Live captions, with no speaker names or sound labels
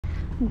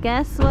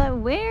guess what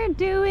we're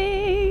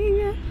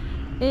doing?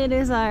 It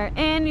is our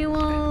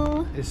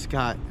annual. It's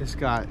got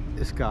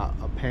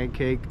a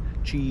pancake,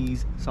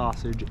 cheese,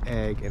 sausage,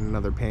 egg, and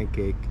another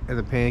pancake. And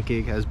the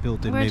pancake has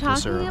built-in maple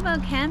syrup. We're talking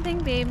about camping,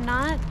 babe,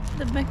 not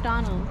the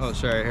McDonald's. Oh,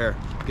 sorry. Here,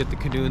 get the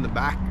canoe in the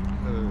back.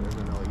 And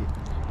then I'll eat.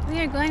 We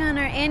are going on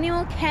our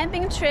annual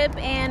camping trip,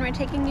 and we're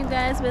taking you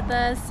guys with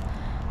us.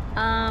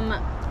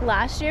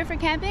 Last year for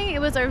camping, it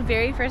was our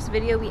very first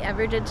video we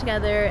ever did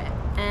together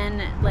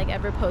and like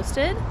ever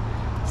posted.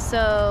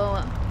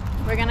 So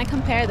we're gonna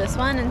compare this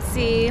one and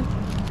see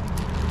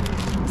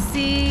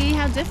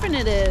how different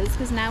it is,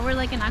 because now we're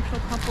like an actual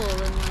couple,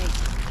 and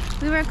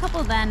like we were a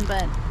couple then,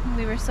 but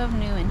we were so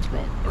new into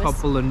it. It was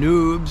couple of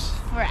noobs.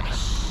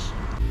 fresh.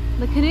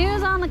 The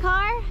canoe's on the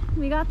car.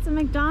 We got some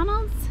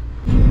McDonald's.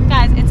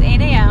 Guys, it's 8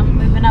 a.m.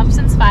 We've been up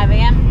since 5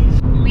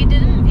 a.m. We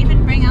didn't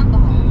even bring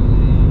alcohol.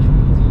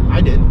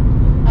 I did.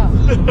 Oh.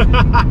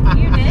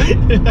 You did?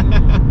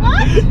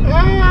 What?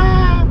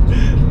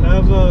 I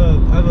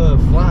have a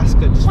flask.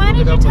 I just Why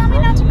did you tell me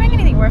not to bring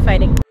anything? We're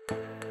fighting.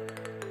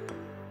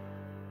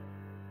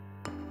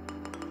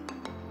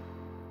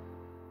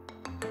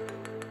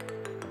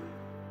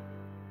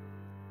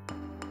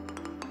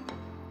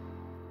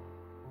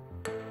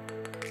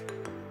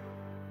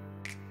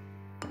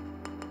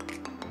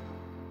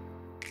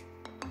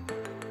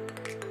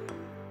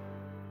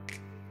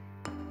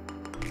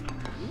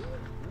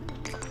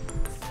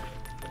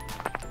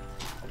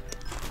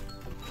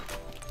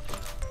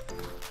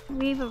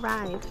 We've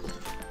arrived.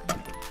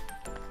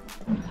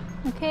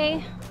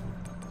 Okay,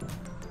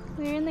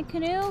 we're in the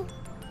canoe.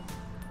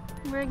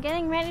 We're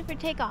getting ready for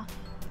takeoff.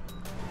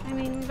 I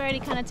mean, we've already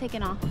kind of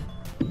taken off.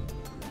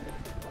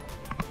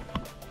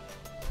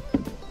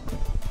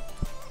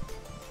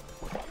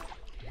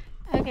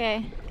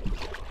 Okay,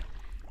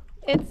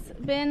 it's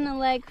been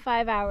like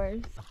 5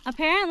 hours.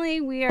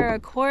 Apparently, we are a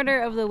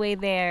quarter of the way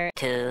there.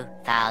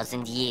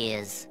 2,000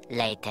 years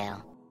later.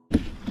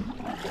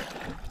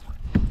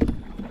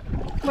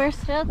 We're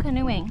still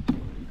canoeing.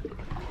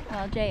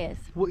 Well, Jay is.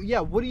 Well, yeah,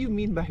 what do you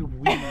mean by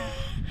we?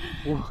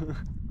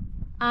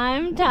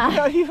 I'm You're tired.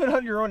 not even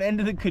on your own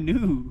end of the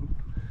canoe.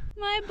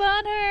 My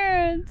butt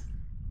hurts.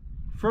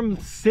 From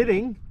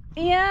sitting,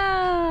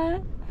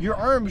 Yeah. your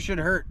arms should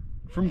hurt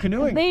from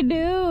canoeing. They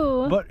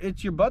do. But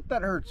it's your butt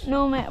that hurts.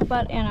 No, my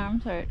butt and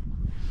arms hurt.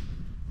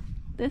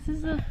 This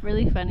is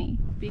really funny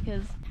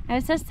because I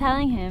was just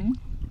telling him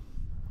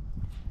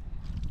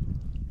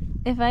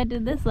if I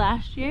did this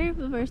last year,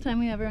 the first time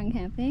we ever went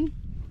camping,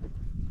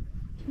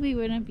 we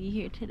wouldn't be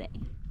here today.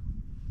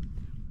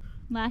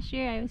 Last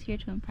year I was here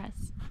to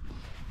impress.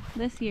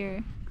 This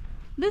year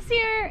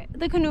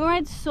the canoe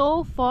ride's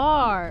so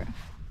far.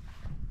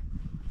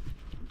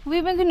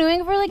 We've been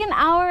canoeing for like an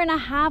hour and a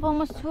half,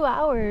 almost 2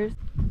 hours.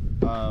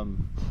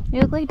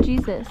 You look like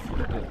Jesus.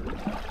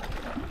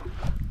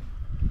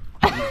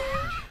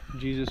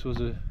 Jesus was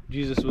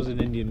an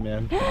Indian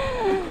man.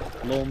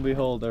 Lo and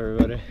behold,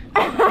 everybody.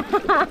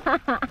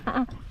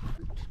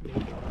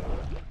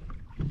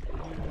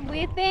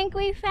 We think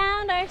we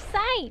found our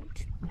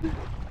site.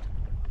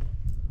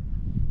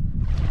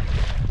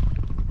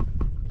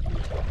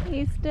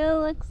 He still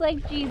looks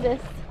like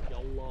Jesus,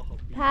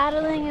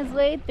 paddling his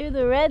way through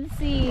the Red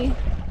Sea.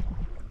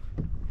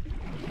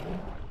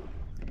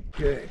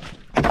 Okay.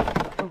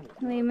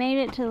 We made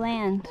it to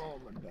land.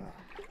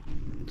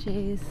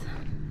 Jay's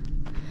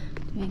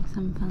doing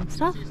some fun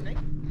stuff. See a snake?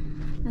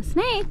 A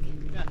snake?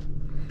 Yeah.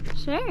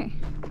 Sure.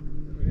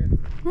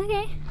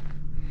 Okay.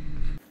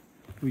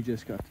 We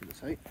just got to the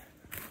site.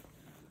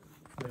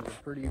 There's a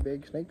pretty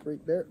big snake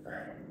right there.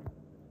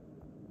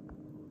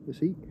 You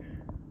see?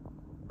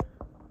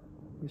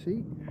 You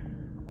see?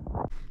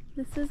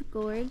 This is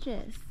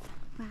gorgeous.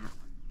 Wow.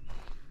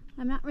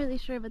 I'm not really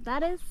sure what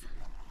that is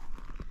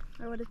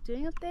or what it's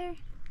doing up there.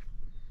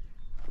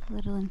 A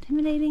little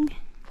intimidating.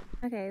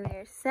 Okay, we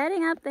are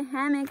setting up the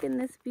hammock in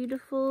this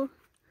beautiful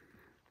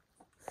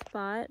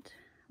spot.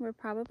 We're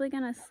probably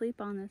gonna sleep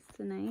on this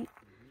tonight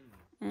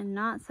and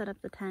not set up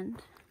the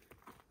tent.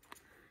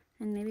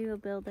 And maybe we'll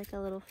build like a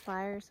little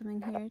fire or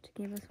something here to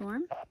keep us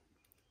warm.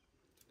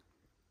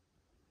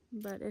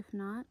 But if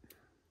not,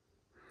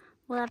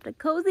 we'll have to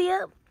cozy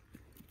up.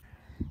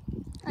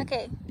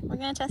 Okay, we're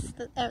gonna test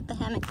out the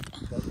hammock.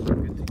 That's a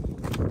good thing.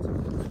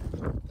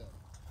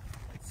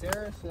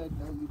 Sarah said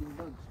no eating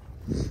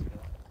bugs.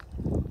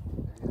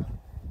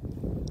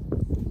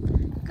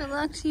 Good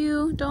luck to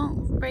you.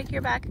 Don't break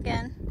your back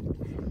again.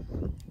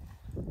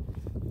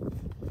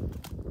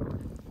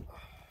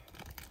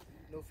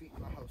 No feet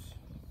in my house.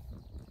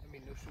 I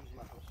mean, no shoes in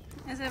my house.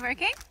 Is it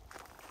working?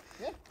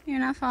 Yeah. You're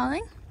not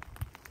falling?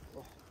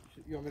 Oh,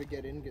 so you want me to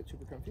get in and get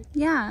super comfy?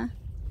 Yeah.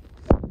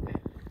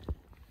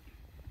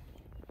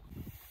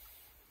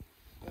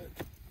 For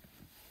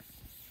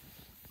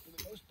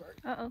the most part.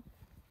 Uh-oh.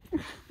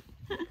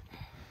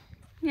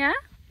 Yeah?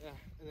 Yeah,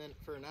 and then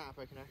for a nap,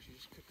 I can actually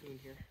just cocoon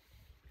here.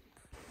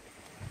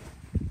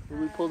 Will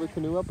we pull the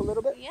canoe up a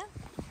little bit? Yeah.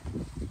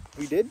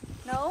 We did?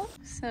 No.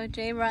 So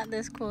Jay brought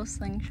this cool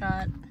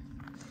slingshot.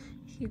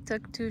 He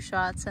took 2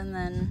 shots and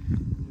then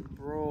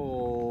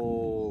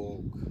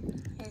broke.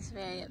 He's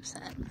very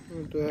upset.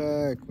 What the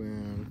heck,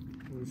 man?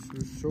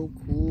 This is so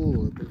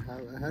cool.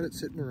 I had it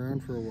sitting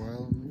around for a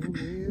while. And,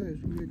 oh, yeah,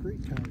 it's gonna be a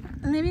great time.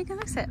 Maybe you can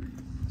fix it.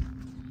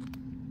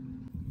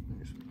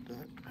 Nice with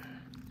that.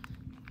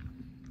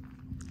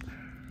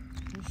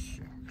 Oh,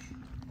 shucks.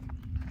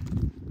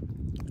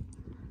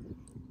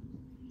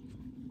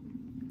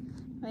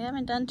 We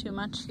haven't done too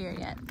much here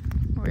yet.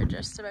 We're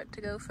just about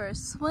to go for a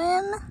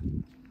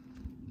swim.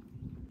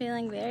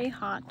 Feeling very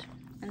hot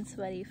and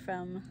sweaty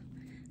from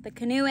the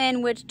canoe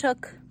in, which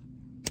took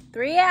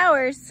 3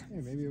 hours.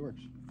 Hey, maybe it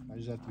works. I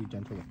just have to be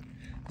gentle.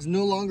 It's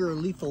no longer a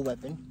lethal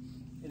weapon.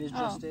 It is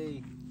just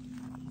a...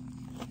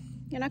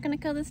 You're not gonna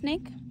kill the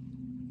snake?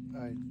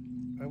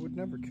 I would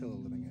never kill a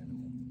living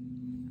animal.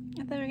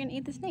 I thought we were gonna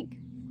eat the snake.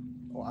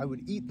 Oh, I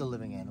would eat the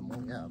living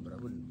animal, yeah, but I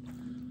wouldn't.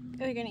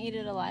 Oh, you're gonna eat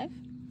it alive?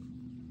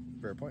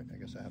 Fair point. I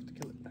guess I have to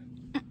kill it.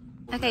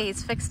 Okay,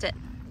 he's fixed it.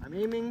 I'm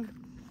aiming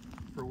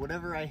for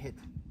whatever I hit.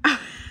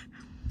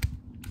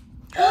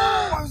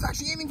 Oh, I was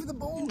actually aiming for the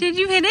bone. Did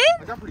you hit I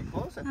it? got pretty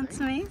close, I That's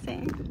think.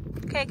 amazing.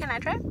 Okay, can I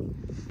try?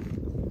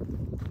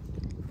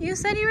 You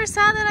said you were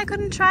sad that I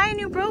couldn't try and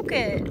you broke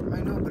it.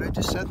 I know, but I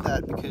just said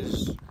that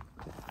because...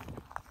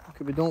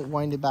 Okay, but don't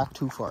wind it back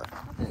too far.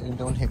 And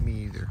don't hit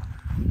me either.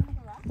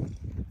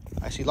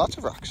 I see lots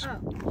of rocks. Oh.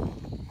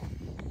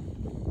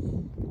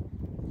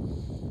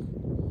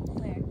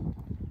 Where?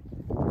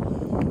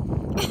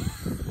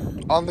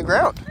 On the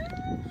ground.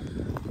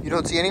 You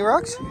don't see any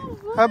rocks?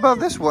 How about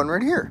this one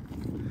right here?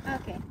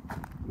 Okay.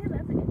 Yeah,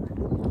 that's a good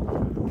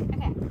one.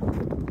 Okay.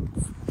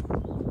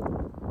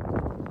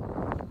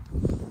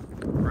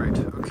 Right,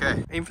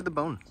 okay. Aim for the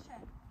bone. Sure.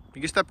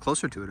 You can step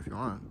closer to it if you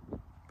want.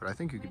 But I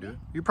think you could do it.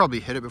 You probably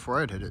hit it before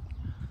I'd hit it.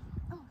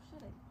 Oh,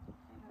 should I?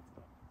 Okay, that's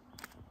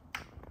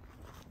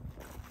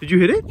good. Did you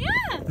hit it?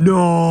 Yeah!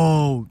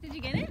 No! Did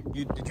you get it?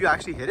 Did you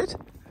actually hit it?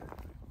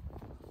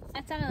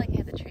 It sounded like it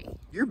hit the tree.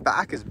 Your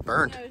back is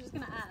burnt. I was just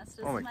gonna ask.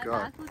 Does Oh my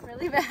God. back look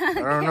really bad?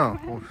 I don't know.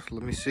 Oh,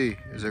 let me see.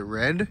 Is it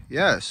red?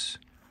 Yes.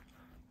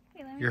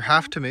 Okay, let me You're try.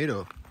 half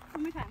tomato.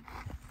 One more time.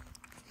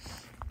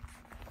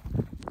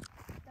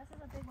 This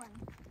is a big one.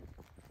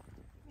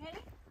 Ready?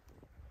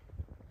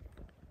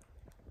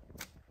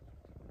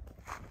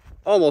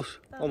 Almost.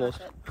 That's Almost.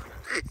 not good.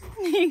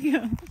 There you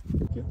go.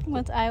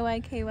 What's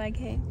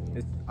IYKYK?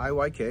 It's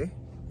IYK.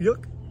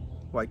 Yuck.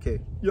 YK.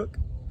 Yuck.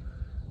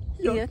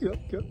 Yuck, yuck,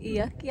 yuck.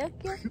 Yuck, yuck,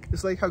 yuck.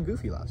 It's like how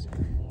Goofy laughs.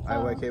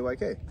 Oh.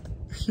 IYKYK.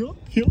 Yuck,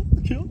 yuck,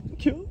 yuck,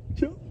 yuck,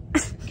 yuck,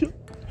 yuck.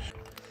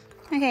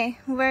 Okay,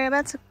 we're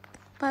about to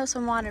boil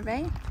some water,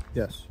 right?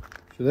 Yes.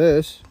 So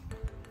this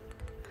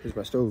is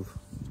my stove.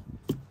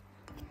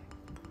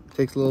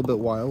 Takes a little bit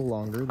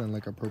longer than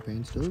like a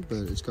propane stove, but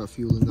it's got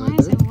fuel Why inside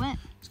is there. it wet?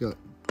 It's got,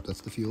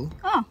 that's the fuel.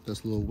 Oh,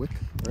 That's a little wick,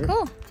 right?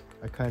 cool.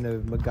 I kind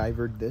of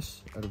MacGyvered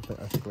this out of,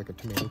 I think, like a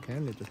tomato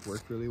can. It just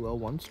worked really well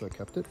once, so I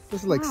kept it.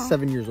 This is like Wow.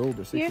 7 years old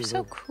or 6 You're years so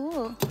old.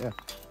 cool. Yeah.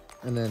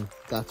 And then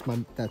that's my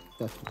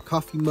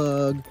coffee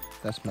mug.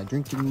 That's my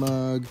drinking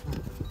mug.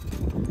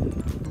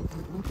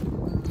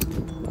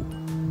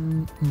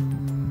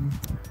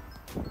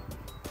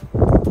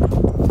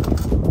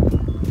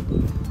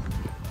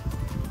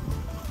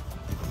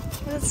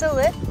 Is it still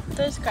lit?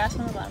 There's grass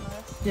on the bottom of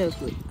this. Yeah, it's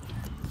good.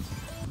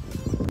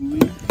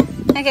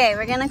 Okay,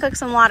 we're gonna cook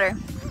some water.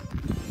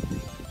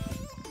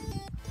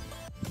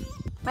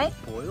 Right?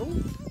 Boil?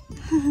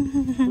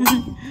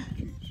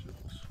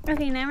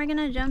 Okay, now we're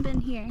gonna jump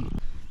in here.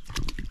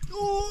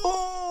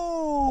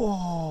 Oh!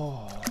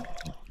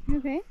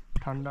 Okay.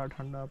 Thanda,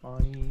 thanda,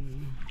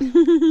 pani.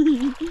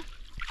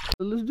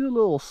 Let's do a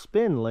little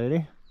spin,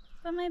 lady.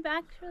 But my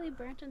back's really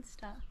burnt and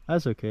stuff.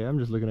 That's okay. I'm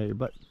just looking at your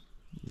butt.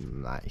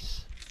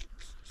 Nice.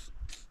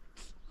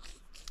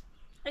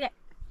 Okay.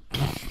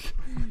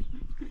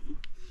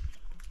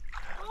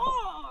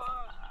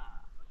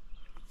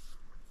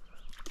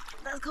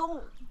 That's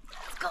cold.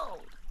 That's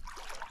cold.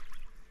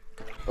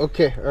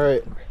 Okay, all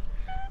right.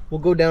 We'll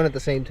go down at the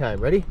same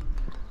time. Ready?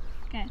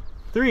 Okay.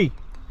 3,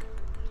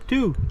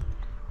 2,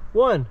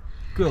 1,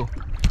 go.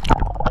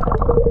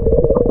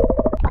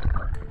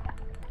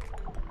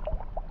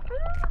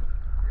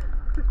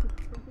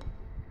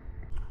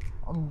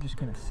 I'm just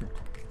gonna sit.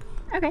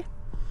 Okay.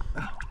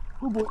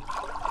 Oh boy.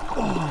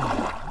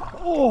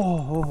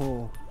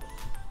 Oh.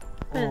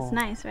 But it's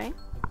nice, right?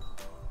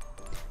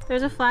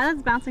 There's a fly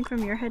that's bouncing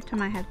from your head to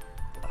my head.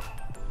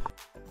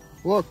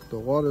 Look, the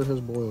water has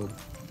boiled.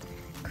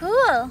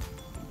 Cool.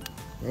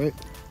 Right?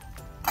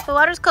 The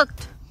water's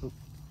cooked.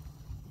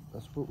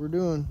 That's what we're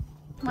doing.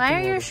 Why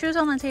are your water. shoes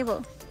on the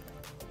table?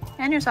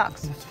 And your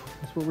socks.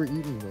 That's what we're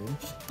eating, baby.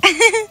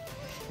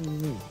 What do you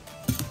mean?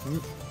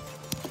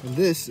 And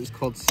this is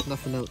called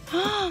snuffing out.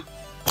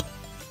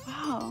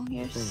 Wow,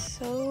 you're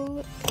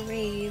so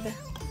brave.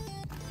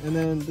 And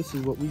then this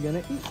is what we're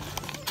gonna eat.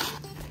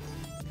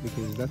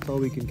 Because that's all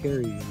we can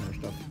carry in our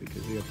stuff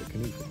because we have to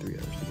canoe for 3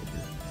 hours to get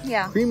here.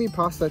 Yeah. Creamy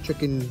pasta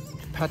chicken,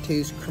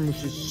 pâtés,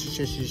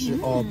 cremousses,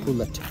 all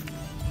poulet.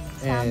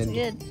 Sounds And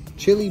good.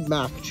 chili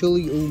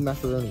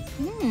macaroni.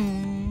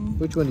 Hmm.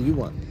 Which one do you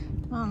want?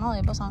 don't know,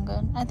 they both sound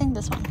good. I think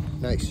this one.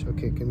 Nice.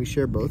 Okay, can we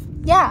share both?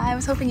 Yeah, I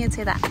was hoping you'd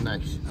say that.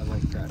 Nice. I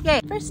like that.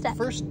 Yay. First step.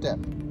 First step,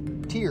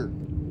 tier.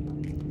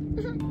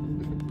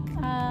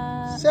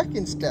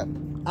 Second step,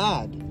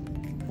 add.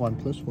 1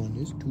 + 1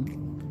 is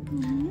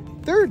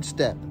 2. Third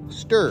step,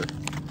 stir.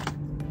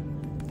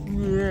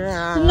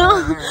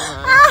 No.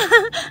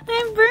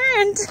 I'm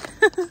burnt.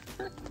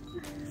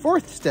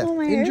 Fourth step, Oh,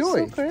 my enjoy.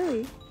 hair's so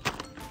curly.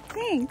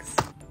 Thanks.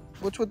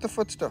 What's with the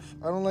foot stuff?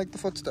 I don't like the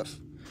foot stuff.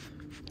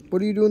 What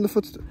do you do in the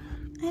foot stuff?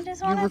 I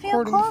just want to feel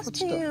recording the close foot to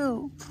stuff.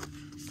 you.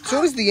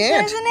 So is the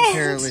ant, There's an ant.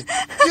 apparently.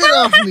 Get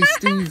off me,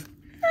 Steve.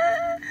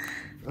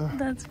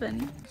 That's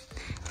funny.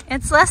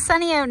 It's less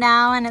sunny out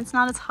now and it's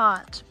not as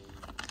hot.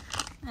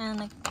 And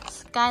the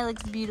sky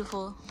looks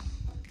beautiful.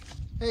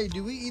 Hey,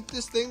 do we eat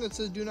this thing that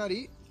says do not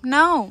eat?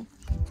 No.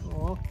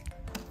 Oh.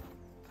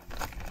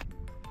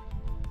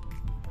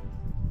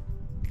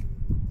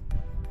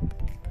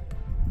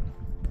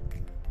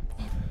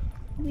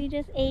 We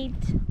just ate.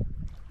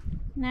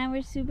 Now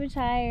we're super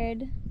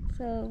tired.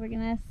 So we're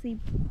gonna sleep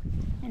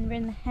and we're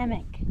in the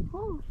hammock.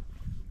 Oh.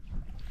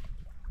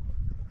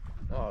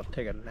 I'll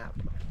take a nap.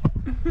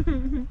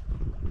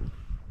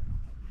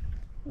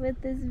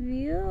 With this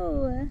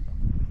view.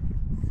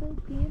 So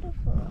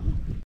beautiful.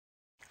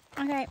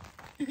 Okay.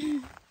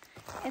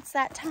 It's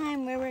that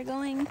time where we're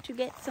going to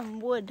get some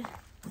wood.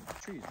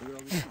 Trees, look at all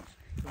these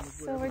trees.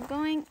 So we're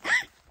going.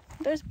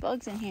 There's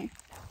bugs in here.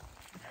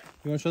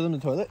 You want to show them the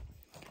toilet?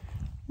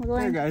 We're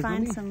going Here, guys, to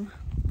find let me- some.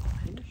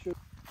 Let me show.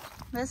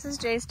 This is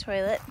Jay's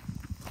toilet.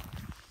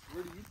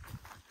 Where do you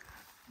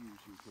use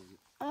your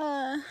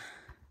toilet?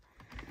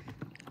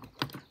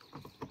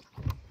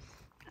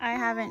 I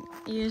haven't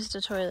used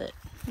a toilet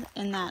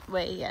in that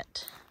way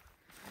yet.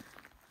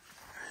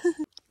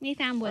 We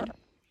found wood.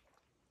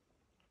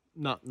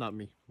 Not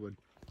me. Wood.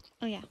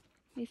 Oh yeah,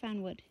 we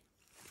found wood.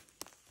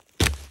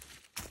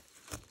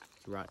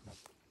 Right.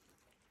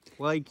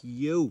 Like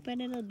you. But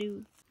it'll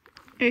do.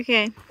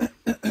 Okay.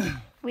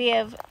 We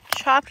have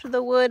chopped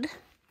the wood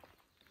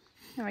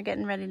and we're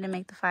getting ready to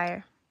make the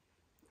fire.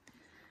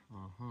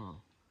 Uh-huh.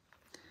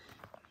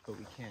 But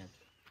we can't.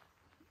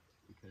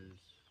 Because...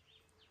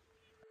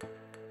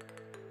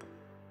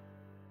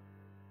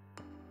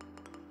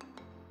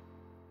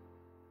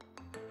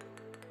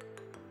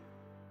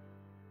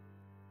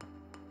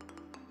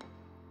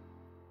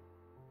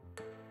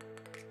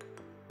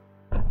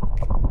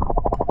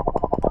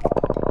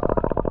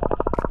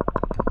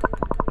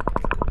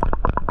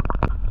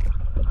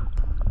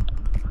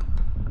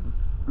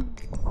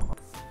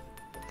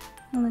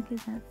 Look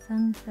at that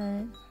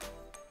sunset.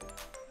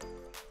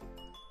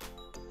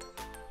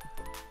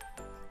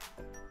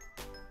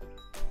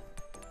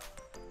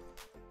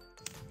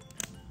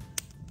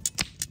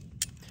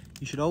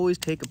 You should always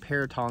take a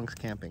pair of tongs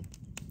camping.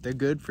 They're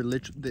good for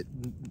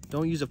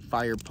don't use a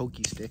fire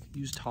pokey stick.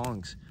 Use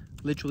tongs.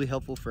 Literally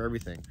helpful for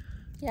everything.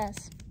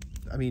 Yes.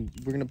 I mean,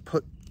 we're gonna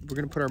put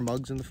our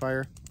mugs in the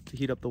fire to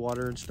heat up the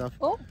water and stuff.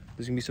 Oh.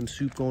 There's gonna be some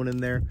soup going in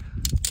there.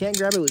 Can't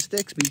grab it with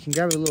sticks, but you can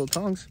grab it with little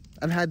tongs.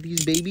 I've had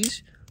these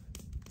babies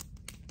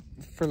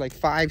for like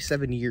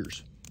 5-7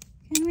 years.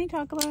 Can we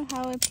talk about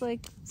how it's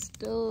like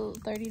still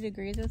 30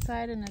 degrees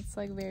outside and it's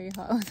like very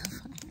hot with the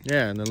fire?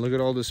 Yeah, and then look at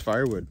all this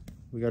firewood.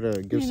 We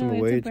gotta give some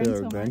away to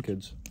our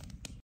grandkids.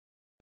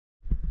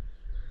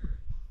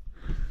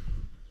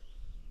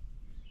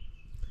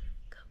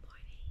 Good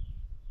morning.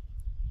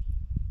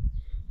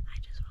 I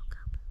just woke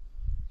up.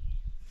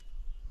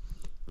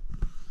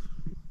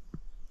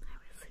 I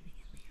was sleeping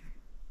in there.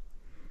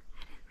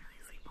 I didn't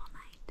really sleep all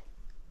night.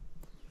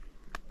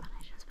 But I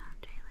just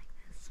found Jay like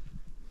this.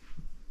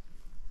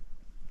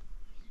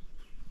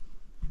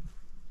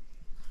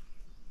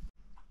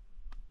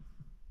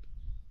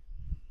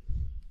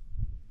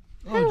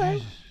 Oh,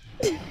 Jesus.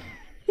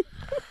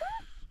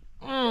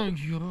 Oh,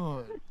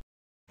 God.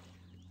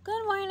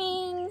 Good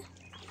morning.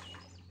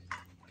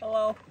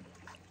 Hello.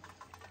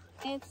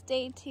 It's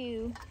day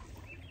 2,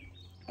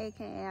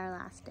 aka our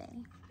last day.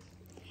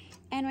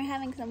 And we're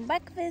having some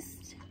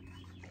breakfast.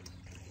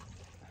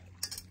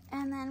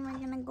 And then we're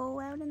gonna go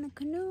out in the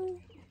canoe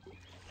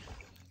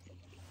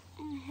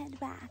and head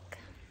back.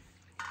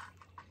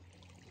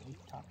 He's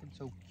talking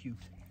so cute.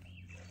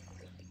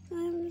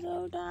 I'm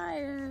so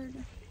tired.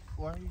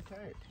 Why are you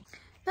tired?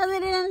 Because I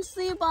didn't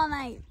sleep all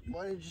night.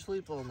 Why did you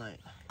sleep all night?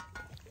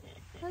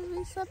 Because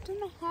we slept in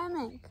the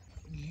hammock.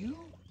 You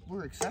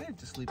were excited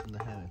to sleep in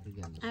the hammock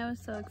again. I was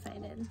so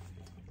excited.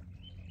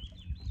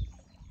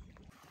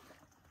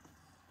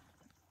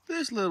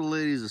 This little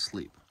lady's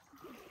asleep.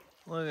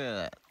 Look at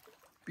that.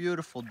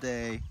 Beautiful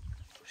day.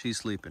 She's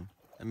sleeping.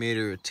 I made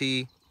her a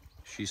tea.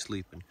 She's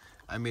sleeping.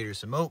 I made her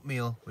some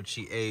oatmeal, which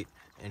she ate,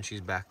 and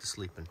she's back to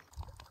sleeping.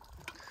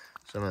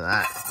 Some of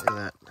that. Look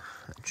at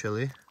that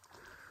chili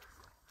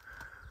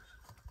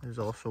is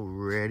also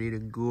ready to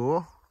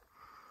go.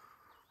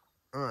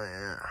 Oh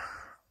yeah.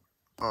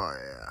 Oh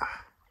yeah.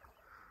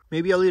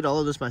 Maybe I'll eat all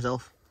of this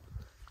myself.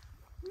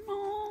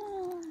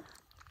 No.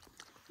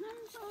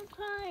 I'm so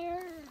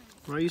tired.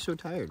 Why are you so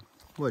tired?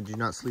 What, did you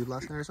not sleep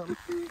last night or something?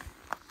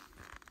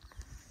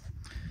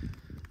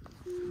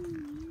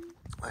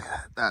 Look at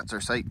that. That's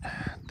our site.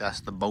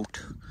 That's the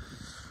boat.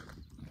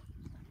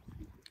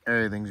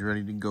 Everything's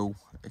ready to go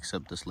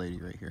except this lady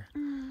right here.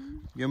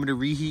 You want me to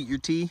reheat your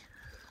tea?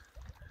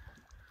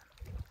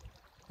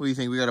 What do you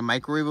think? We got a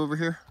microwave over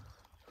here?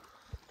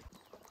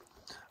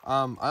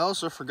 I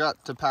also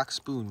forgot to pack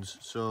spoons,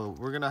 so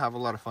we're gonna have a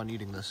lot of fun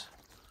eating this.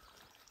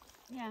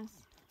 Yes.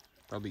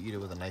 Probably eat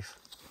it with a knife.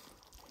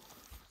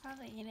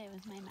 Probably eat it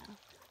with my mouth.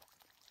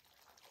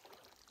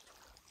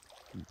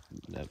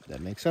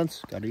 That makes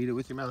sense. Gotta eat it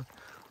with your mouth.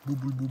 Boo,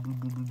 boo, boo, boo,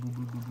 boo, boo,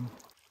 boo, boo, boo.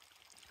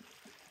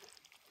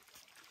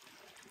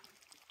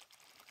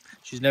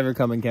 She's never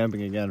coming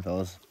camping again,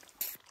 fellas.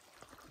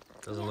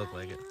 Doesn't look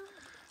like it.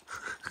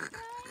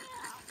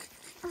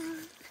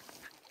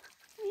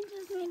 We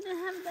just need to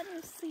have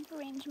better sleep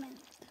arrangement.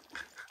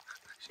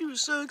 She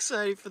was so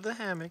excited for the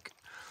hammock.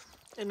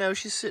 And now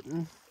she's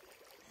sitting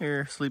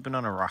here sleeping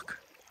on a rock.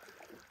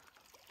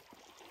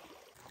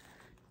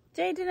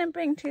 Jay didn't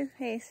bring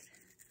toothpaste.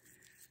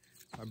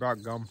 I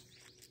brought gum.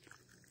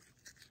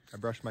 I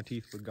brushed my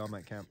teeth with gum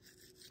at camp.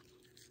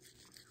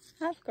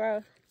 That's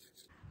gross.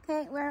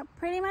 Okay, we're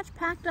pretty much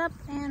packed up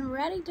and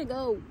ready to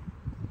go.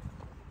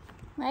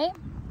 Right?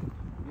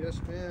 Yes,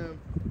 ma'am.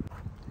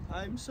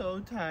 I'm so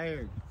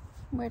tired.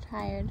 We're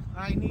tired.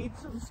 I need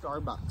some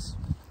Starbucks.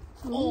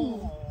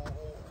 Ooh.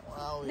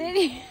 Oh, wowie. Did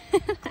you?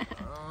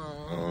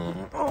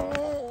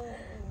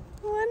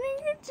 What did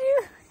you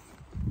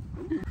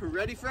do?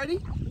 Ready, Freddy?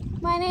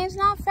 My name's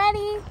not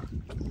Freddy.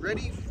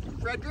 Ready,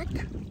 Frederick?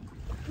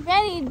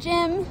 Ready,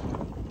 Jim.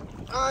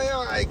 Aye,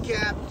 aye,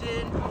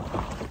 Captain.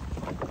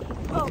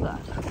 Oh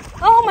god.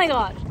 Oh my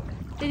god.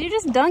 Did you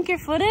just dunk your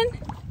foot in?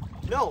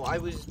 No, I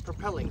was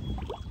propelling.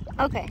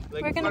 Okay,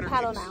 Like we're gonna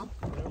paddle butterflies. now.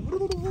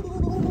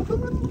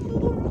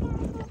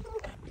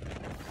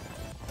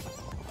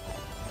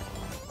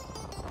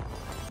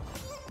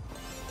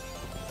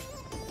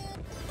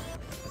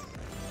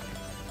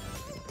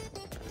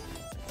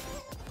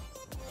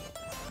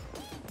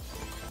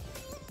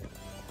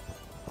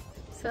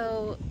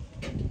 So,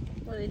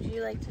 would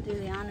you like to do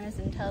the honors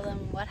and tell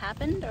them what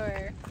happened,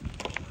 or?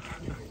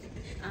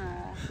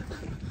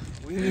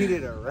 We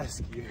needed a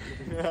rescue.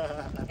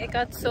 It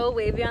got so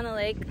wavy on the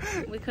lake,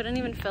 we couldn't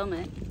even film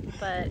it.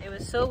 But it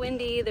was so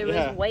windy, there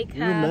was white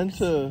caps.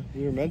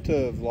 We were meant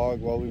to vlog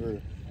while we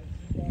were...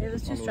 It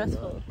was too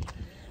stressful.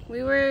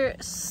 We were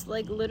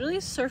like literally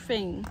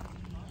surfing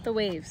the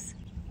waves.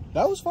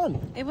 That was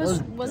fun. It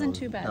wasn't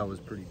too bad. That was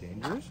pretty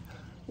dangerous.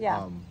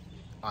 Yeah.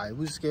 I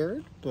was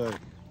scared, but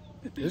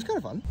it was kind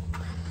of fun.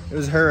 It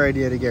was her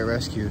idea to get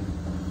rescued.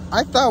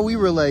 I thought we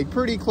were like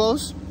pretty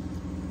close.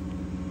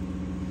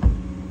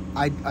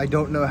 I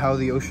don't know how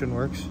the ocean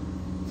works.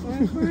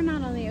 We're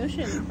not on the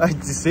ocean.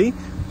 See?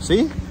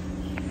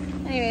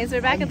 Anyways, we're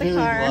back at the I'm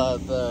car. really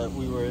glad that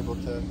we were able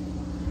to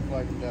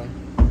flag him down.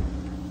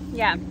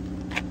 Yeah.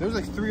 There was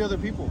like 3 other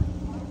people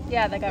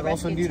Yeah, that got that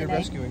also rescued needed today.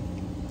 rescuing.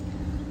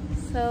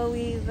 So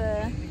we've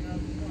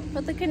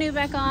put the canoe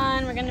back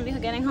on. We're gonna be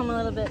getting home a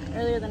little bit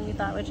earlier than we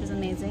thought, which is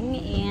amazing.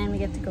 And we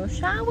get to go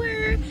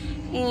shower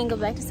and go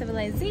back to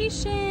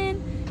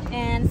civilization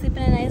and sleep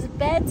in a nice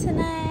bed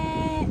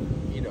tonight.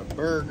 Eat a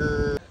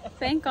burger.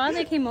 Thank God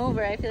they came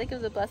over. I feel like it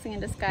was a blessing in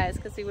disguise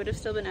because we would have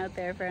still been out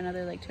there for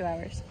another like 2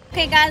 hours.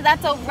 Okay guys,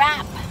 that's a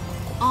wrap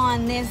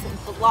on this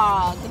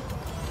vlog.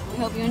 We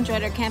hope you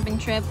enjoyed our camping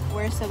trip.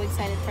 We're so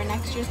excited for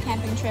next year's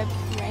camping trip,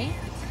 right?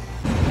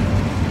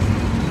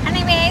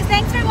 Anyways,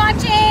 thanks for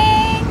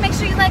watching. Make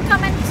sure you like,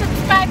 comment,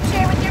 subscribe,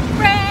 share with your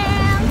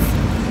friends.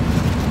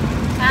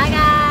 Bye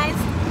guys.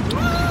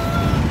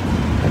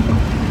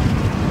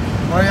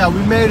 Oh yeah,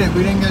 we made it.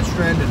 We didn't get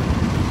stranded.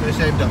 They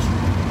saved us.